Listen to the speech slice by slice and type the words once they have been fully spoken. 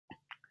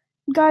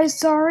Guys,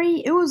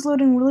 sorry, it was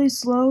loading really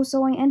slow,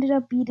 so I ended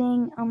up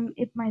beating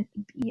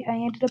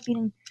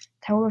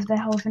Tower of the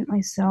Elephant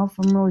myself.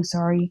 I'm really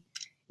sorry.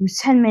 It was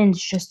 10 minutes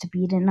just to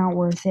beat it, not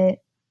worth it.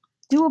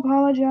 Do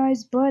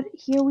apologize, but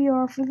here we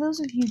are. For those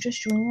of you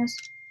just joining us,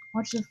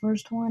 watch the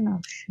first one. Oh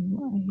shoot,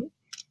 I hate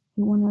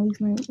when I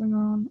leave my ringer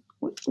on.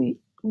 Wait,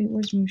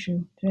 where's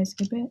Mushu? Did I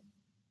skip it?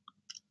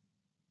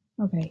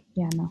 Okay,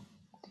 yeah, no.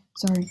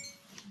 Sorry.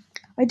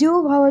 I do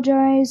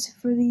apologize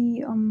for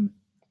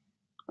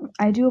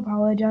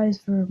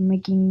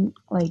making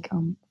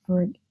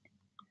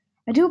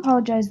I do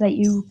apologize that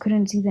you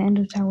couldn't see the end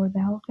of Tower of the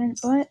Elephant,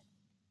 but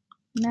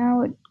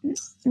now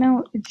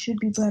it should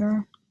be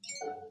better.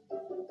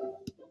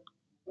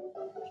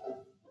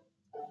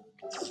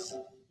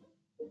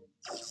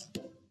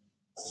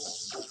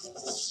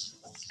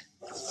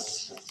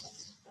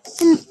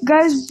 And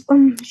guys,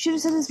 should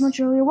have said this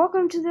much earlier.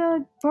 Welcome to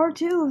the part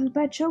 2 of the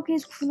pet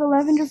showcase for the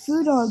Lavendar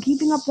Foo Dog,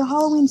 keeping up the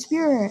Halloween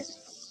spirit.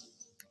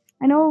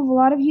 I know a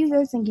lot of you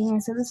are thinking, I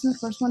said this in the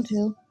first one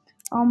too,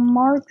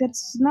 Mark,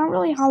 that's not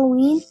really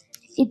Halloween.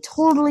 It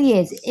totally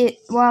is.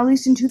 Well, at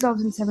least in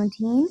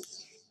 2017.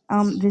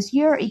 This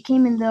year, it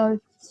came in the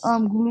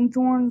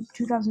Gloomthorn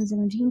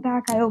 2017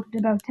 pack. I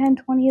opened about 10,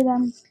 20 of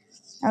them,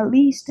 at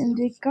least, and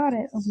it got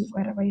it. Oh, wait,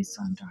 whatever, I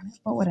saw on it,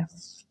 but whatever.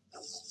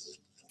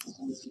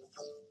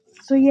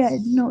 So yeah,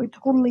 no, it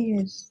totally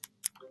is.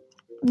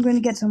 I'm going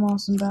to get some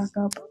awesome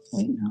backup.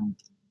 Wait, no.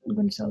 I'm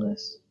going to sell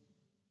this.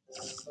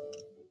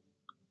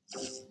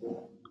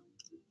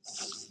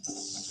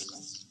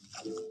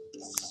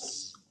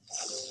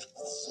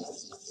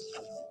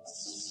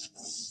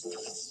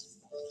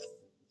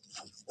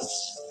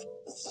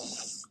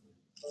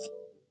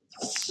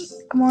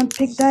 Come on,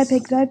 pick, die,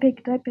 pick, die,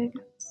 pick, die, pick.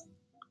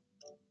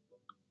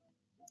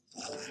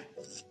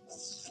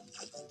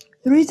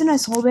 The reason I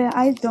sold it,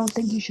 I don't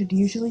think you should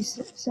usually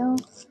sell,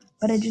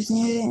 but I just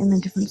needed it in a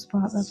different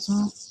spot, that's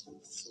all.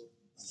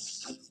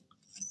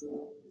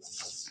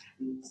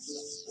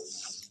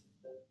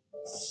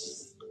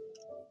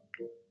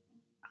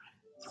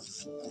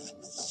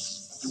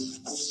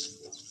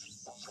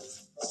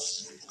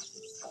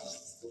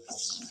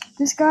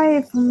 This guy,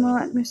 if I'm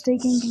not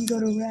mistaken, can go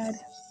to red.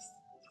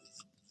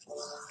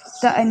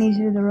 That I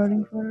needed the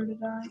roding footer to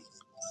die.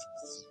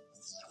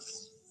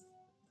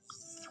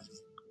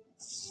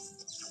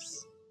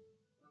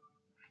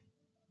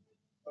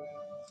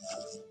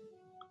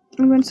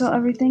 I'm going to sell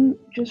everything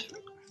just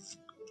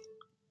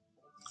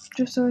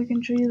so I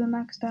can show you the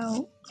maxed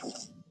out.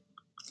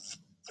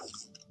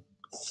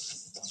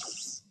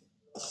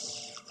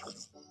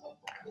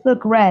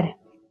 Look, red.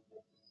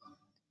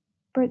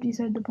 But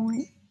beside the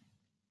point.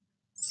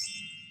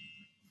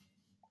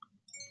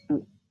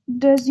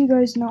 As you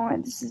guys know,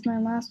 this is my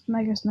last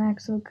Mega Snack,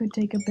 so it could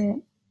take a bit.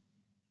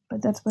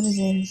 But that's what it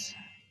is.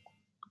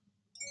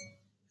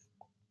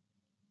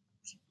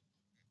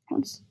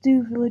 Let's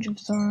do Village of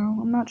Sorrow.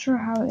 I'm not sure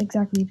how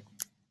exactly.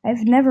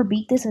 I've never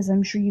beat this, as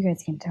I'm sure you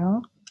guys can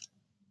tell.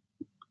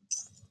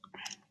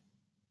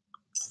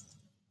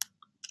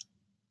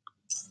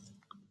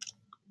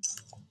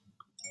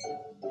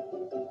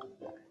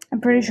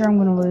 I'm pretty sure I'm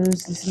gonna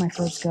lose. This is my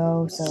first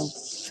go, so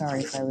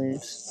sorry if I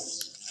lose.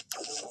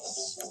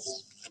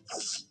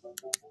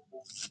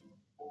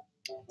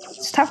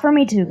 It's tough for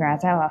me too,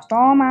 guys. I lost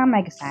all my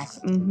Mega Snacks.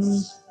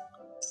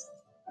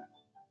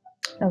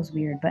 That was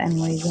weird, but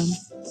anyways,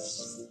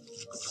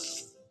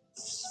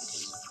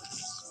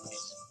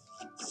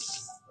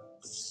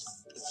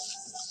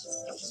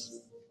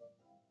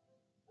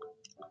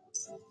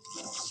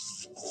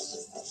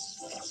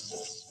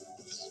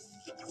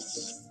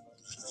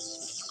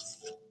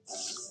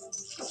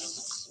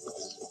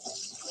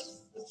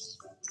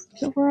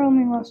 so far I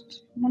only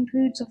lost one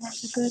food, so far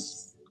so good.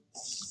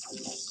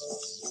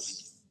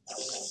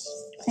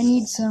 I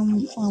need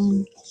some,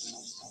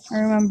 I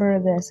remember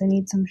this, I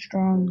need some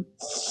strong,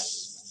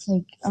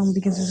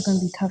 because there's gonna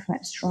be tough,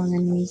 strong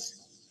enemies.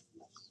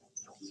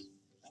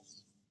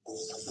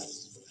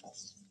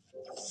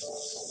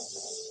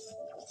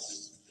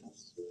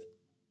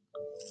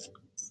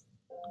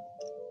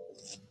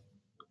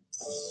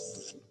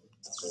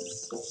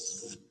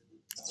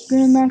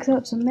 Gonna max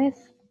out some myth.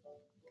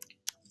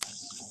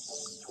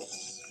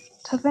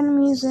 Tough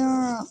enemies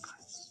are up.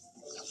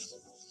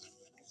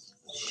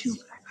 Shoot,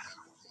 I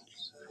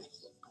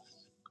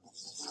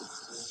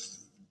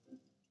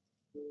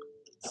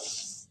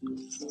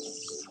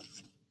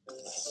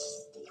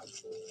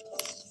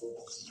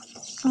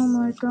oh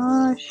my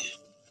gosh.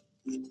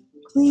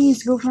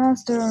 Please go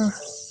faster.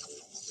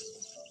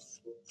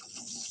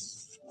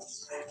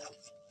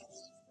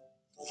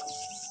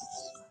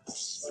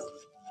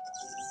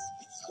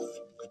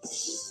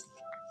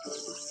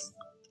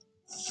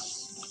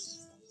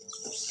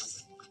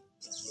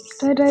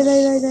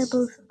 Die,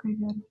 both. Okay,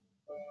 good.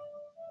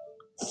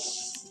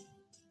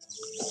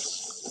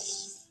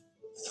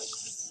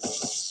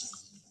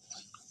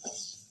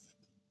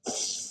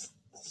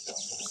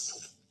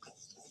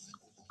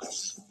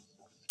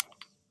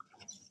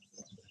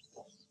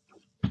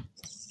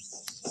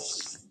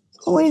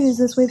 What wave is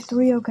this? Wave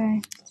 3?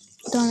 Okay.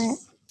 Done it.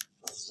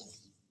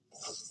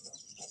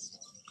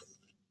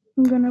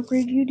 I'm gonna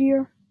upgrade you,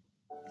 dear.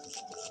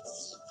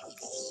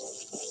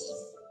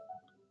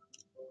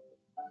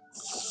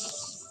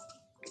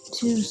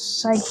 To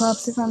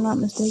Cyclops, if I'm not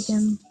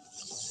mistaken.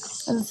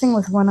 The thing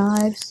with one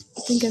eye.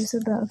 I think I've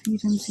said that a few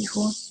times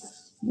before.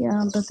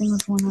 Yeah, the thing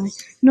with one eye.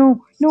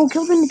 No,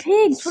 kill the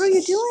pigs! What are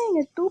you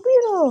doing?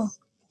 Estúpido!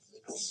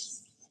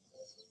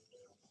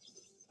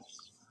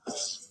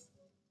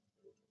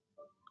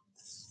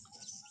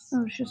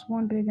 Oh, it's just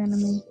one big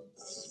enemy.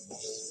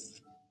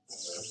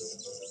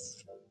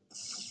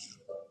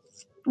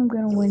 I'm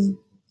gonna win.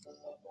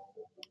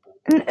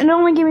 And it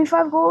only gave me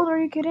 5 gold? Are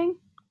you kidding?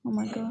 Oh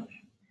my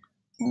gosh.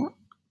 What?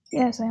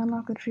 Yes, I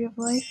unlock a tree of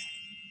life.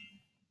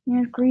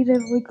 And greed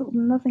of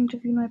nothing to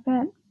feed my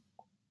pet.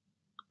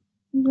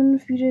 I'm gonna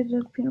feed it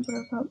a peanut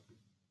butter cup.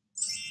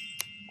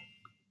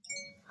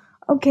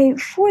 Okay,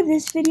 for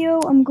this video,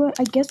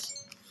 I guess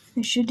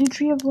I should do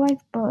Tree of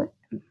Life, but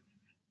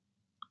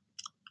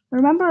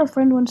remember a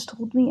friend once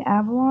told me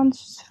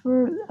Avalon's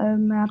for a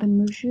map in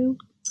Mushu?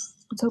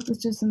 Let's hope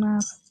this is the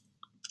map.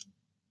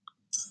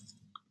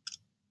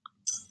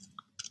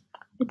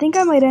 I think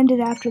I might end it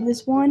after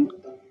this one.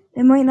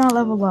 I might not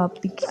level up.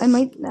 I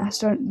might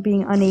start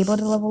being unable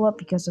to level up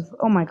because of...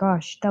 Oh my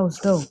gosh, that was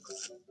dope.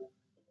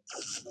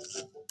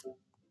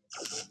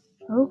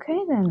 Okay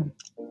then.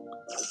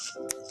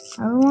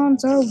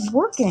 Avalons are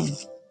working.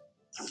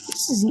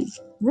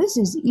 This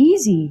is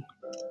easy.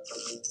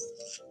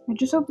 I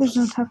just hope there's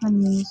no tough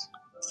enemies.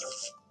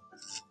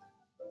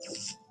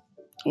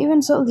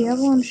 Even so, the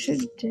Avalon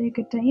should take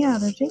it down. Yeah,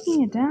 they're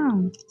taking it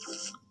down.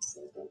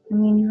 I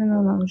mean, even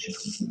though that was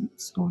just a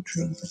small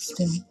tree, but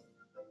still.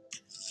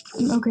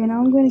 Okay, now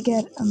I'm going to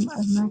get a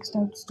maxed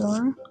out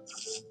star.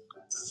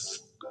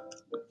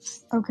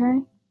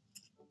 Okay.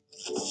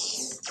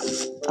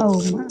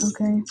 Oh,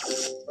 okay.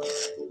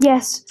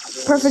 Yes!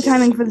 Perfect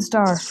timing for the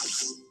star.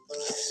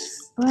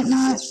 But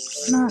not...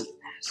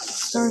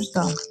 Star's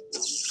dumb.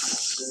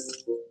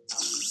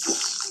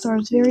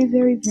 Star's very,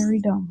 very, very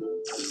dumb.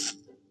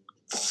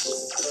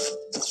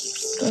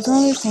 Doesn't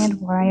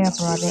understand why I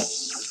brought it.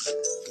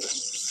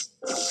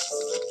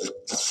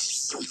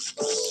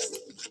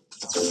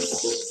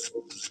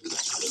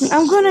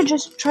 I'm gonna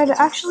just try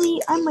to...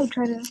 Actually, I might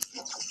try to...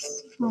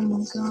 Oh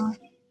my god.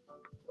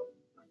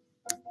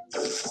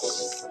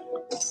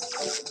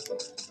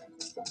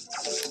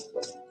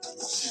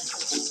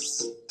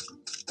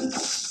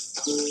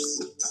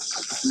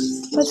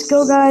 Let's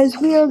go, guys.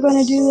 We are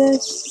gonna do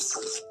this.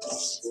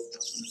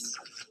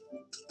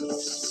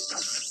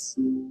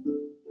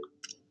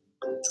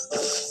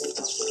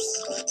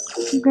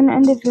 I'm gonna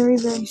end it very,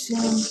 very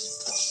soon.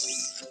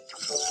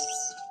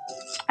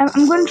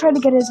 I'm gonna try to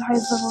get as high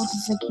level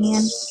as I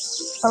can,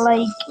 but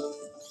like,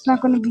 it's not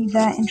gonna be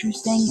that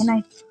interesting.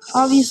 And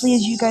obviously,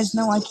 as you guys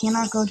know, I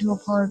cannot go to a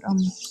part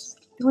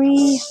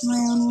 3, my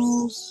own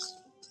rules.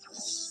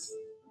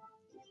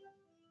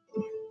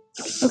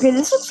 Okay,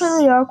 this looks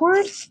slightly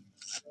awkward.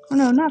 Oh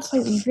no, not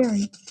slightly,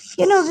 very.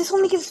 Yeah, no, this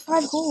only gives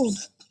 5 gold.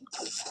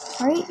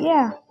 Right?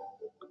 Yeah.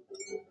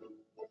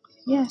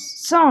 Yes,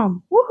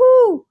 some.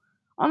 Woohoo!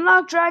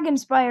 Unlock Dragon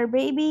Spire,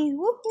 baby.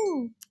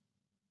 Woohoo!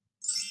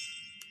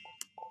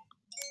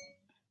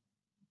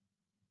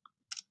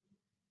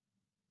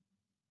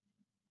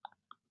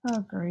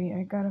 Oh, great.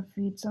 I gotta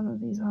feed some of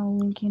these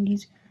Halloween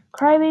candies.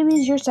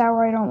 Crybabies, you're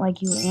sour. I don't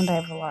like you, and I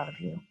have a lot of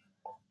you.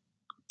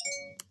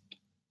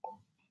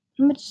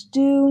 Let's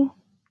do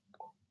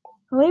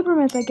a labor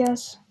myth, I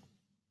guess.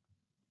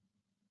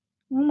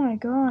 Oh my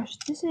gosh,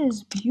 this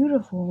is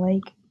beautiful.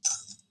 Like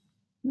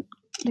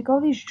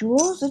all these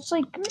jewels. It's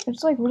like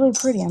really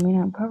pretty. I mean,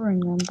 I'm covering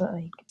them, but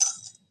like,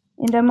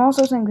 and I'm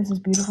also saying this is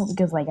beautiful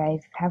because like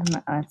I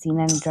haven't seen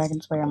any Dragon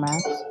Slayer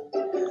maps.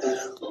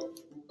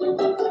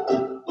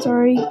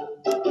 Sorry.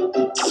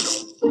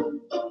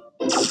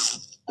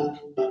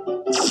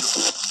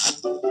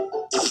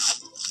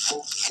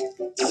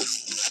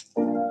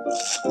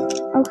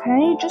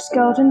 Okay, just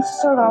skeletons to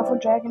start off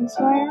with Dragon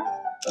Slayer.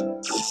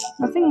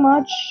 Nothing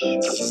much.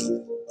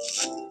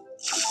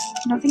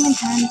 Nothing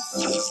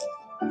intense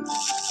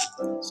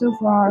so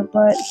far,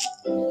 but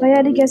if I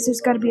had to guess,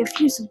 there's got to be a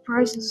few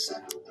surprises.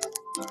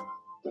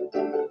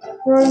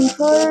 Rolling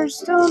colors,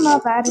 still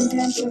not that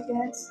intense, I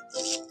guess.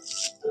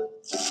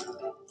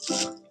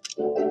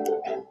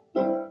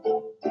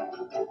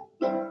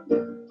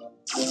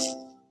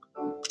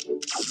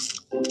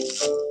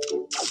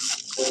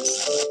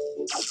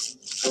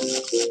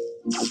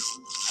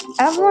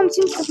 Avalon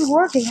seems to be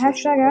working.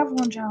 Hashtag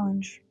Avalon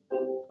Challenge.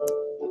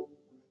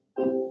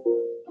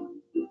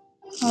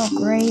 Oh,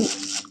 great.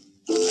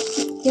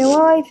 Yeah,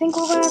 well, I think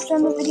we're gonna have to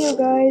end the video,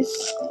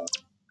 guys.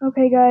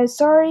 Okay, guys,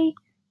 sorry.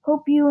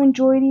 Hope you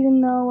enjoyed,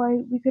 even though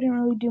we couldn't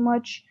really do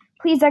much.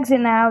 Please exit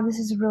now. This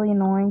is really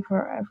annoying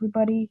for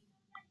everybody.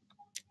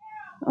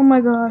 Oh my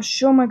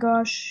gosh. Oh my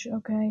gosh.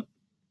 Okay.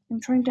 I'm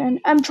trying to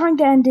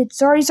end it.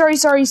 Sorry.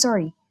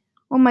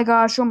 Oh my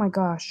gosh. Oh my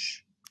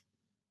gosh.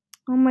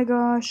 Oh my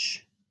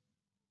gosh.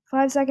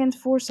 5 seconds,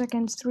 4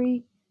 seconds,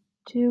 3,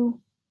 2,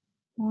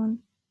 1.